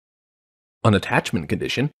An attachment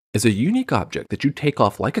condition is a unique object that you take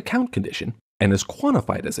off like a count condition and is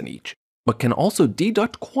quantified as an each, but can also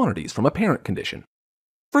deduct quantities from a parent condition.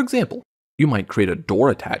 For example, you might create a door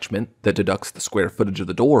attachment that deducts the square footage of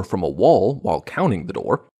the door from a wall while counting the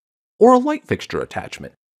door, or a light fixture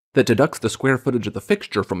attachment that deducts the square footage of the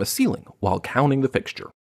fixture from a ceiling while counting the fixture.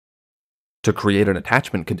 To create an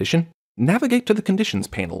attachment condition, navigate to the Conditions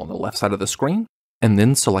panel on the left side of the screen, and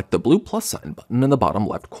then select the blue plus sign button in the bottom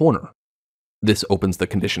left corner. This opens the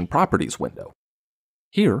Condition Properties window.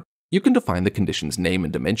 Here, you can define the condition's name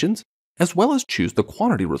and dimensions, as well as choose the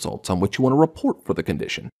quantity results on which you want to report for the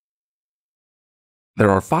condition.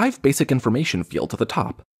 There are 5 basic information fields at the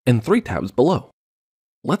top and 3 tabs below.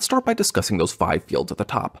 Let's start by discussing those 5 fields at the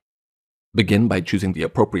top. Begin by choosing the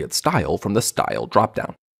appropriate style from the Style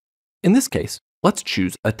dropdown. In this case, let's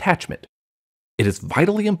choose Attachment. It is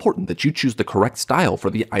vitally important that you choose the correct style for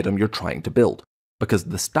the item you're trying to build, because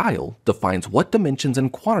the style defines what dimensions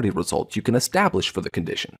and quantity results you can establish for the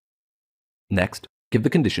condition. Next, give the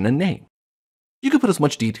condition a name. You can put as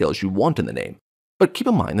much detail as you want in the name, but keep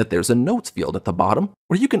in mind that there's a Notes field at the bottom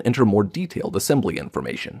where you can enter more detailed assembly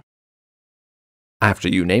information. After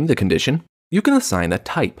you name the condition, you can assign a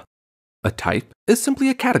type. A type is simply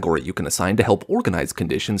a category you can assign to help organize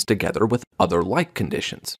conditions together with other like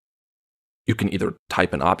conditions. You can either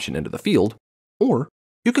type an option into the field, or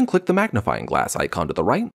you can click the magnifying glass icon to the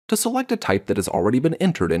right to select a type that has already been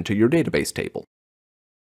entered into your database table.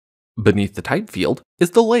 Beneath the type field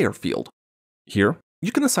is the layer field. Here,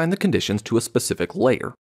 you can assign the conditions to a specific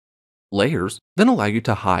layer. Layers then allow you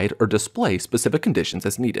to hide or display specific conditions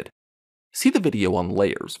as needed. See the video on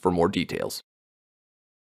layers for more details.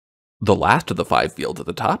 The last of the 5 fields at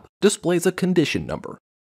the top displays a condition number.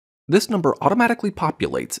 This number automatically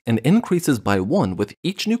populates and increases by 1 with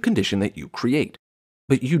each new condition that you create,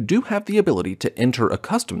 but you do have the ability to enter a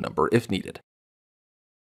custom number if needed.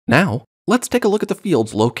 Now, let's take a look at the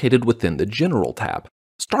fields located within the General tab,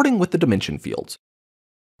 starting with the dimension fields.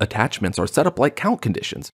 Attachments are set up like count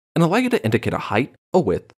conditions and allow you to indicate a height, a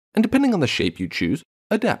width, and depending on the shape you choose,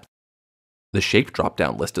 a depth. The shape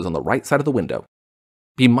drop-down list is on the right side of the window.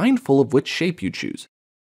 Be mindful of which shape you choose.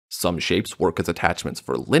 Some shapes work as attachments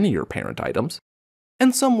for linear parent items,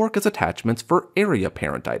 and some work as attachments for area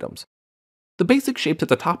parent items. The basic shapes at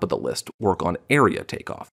the top of the list work on area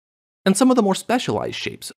takeoff, and some of the more specialized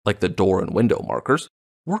shapes, like the door and window markers,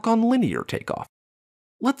 work on linear takeoff.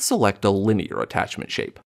 Let's select a linear attachment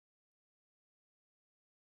shape.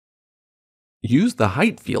 Use the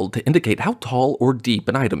height field to indicate how tall or deep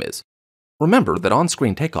an item is. Remember that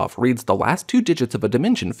On-Screen Takeoff reads the last 2 digits of a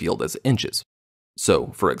dimension field as inches. So,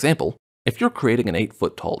 for example, if you're creating an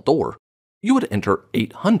 8-foot tall door, you would enter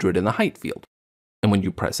 800 in the height field. And when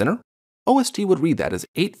you press enter, OST would read that as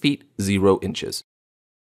 8 feet 0 inches.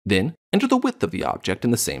 Then, enter the width of the object in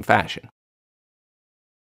the same fashion.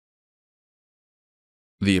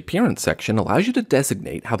 The Appearance section allows you to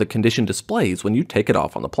designate how the condition displays when you take it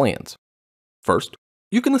off on the plans. First,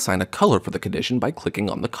 you can assign a color for the condition by clicking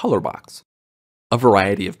on the color box. A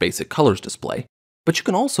variety of basic colors display, but you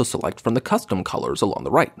can also select from the custom colors along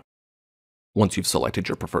the right. Once you've selected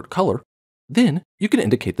your preferred color, then you can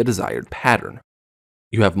indicate the desired pattern.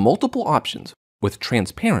 You have multiple options, with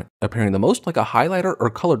transparent appearing the most like a highlighter or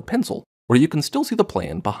colored pencil, where you can still see the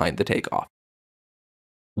plan behind the takeoff.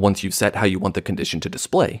 Once you've set how you want the condition to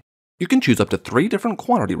display, you can choose up to 3 different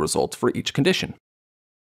quantity results for each condition.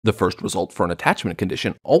 The first result for an attachment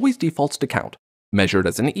condition always defaults to count, measured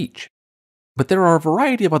as an each. But there are a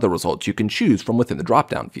variety of other results you can choose from within the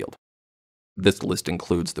drop-down field. This list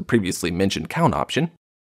includes the previously mentioned count option,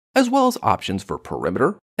 as well as options for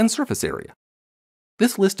perimeter and surface area.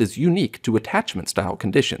 This list is unique to attachment-style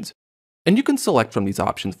conditions, and you can select from these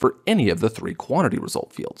options for any of the 3 quantity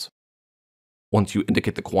result fields. Once you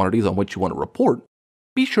indicate the quantities on which you want to report,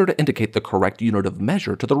 be sure to indicate the correct unit of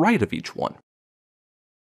measure to the right of each one.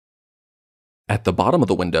 At the bottom of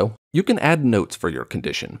the window, you can add notes for your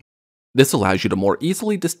condition. This allows you to more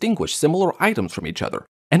easily distinguish similar items from each other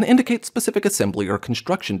and indicate specific assembly or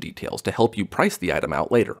construction details to help you price the item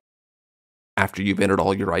out later. After you've entered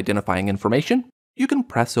all your identifying information, you can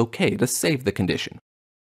press OK to save the condition.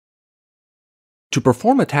 To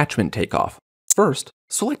perform attachment takeoff, first,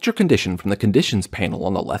 select your condition from the Conditions panel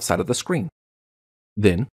on the left side of the screen.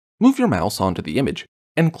 Then, move your mouse onto the image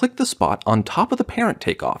and click the spot on top of the parent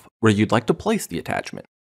takeoff where you'd like to place the attachment.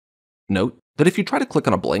 Note that if you try to click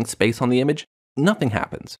on a blank space on the image, nothing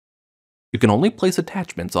happens. You can only place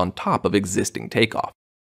attachments on top of existing takeoff.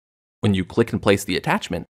 When you click and place the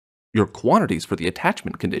attachment, your quantities for the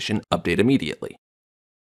attachment condition update immediately.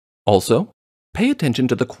 Also, pay attention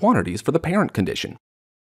to the quantities for the parent condition.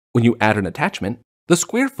 When you add an attachment, the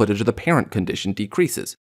square footage of the parent condition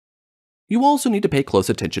decreases. You also need to pay close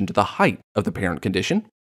attention to the height of the parent condition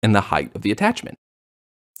and the height of the attachment.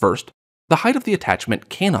 First, the height of the attachment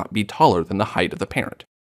cannot be taller than the height of the parent.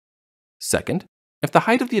 Second, if the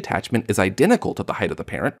height of the attachment is identical to the height of the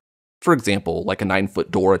parent, for example, like a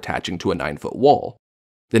 9-foot door attaching to a 9-foot wall,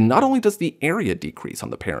 then not only does the area decrease on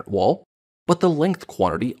the parent wall, but the length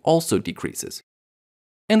quantity also decreases.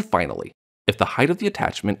 And finally, if the height of the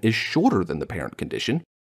attachment is shorter than the parent condition,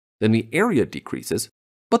 then the area decreases,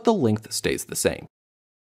 but the length stays the same.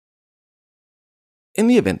 In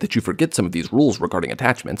the event that you forget some of these rules regarding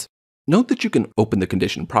attachments, note that you can open the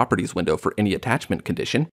Condition Properties window for any attachment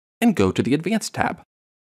condition and go to the Advanced tab.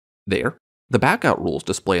 There, the backout rules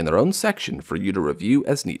display in their own section for you to review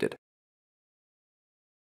as needed.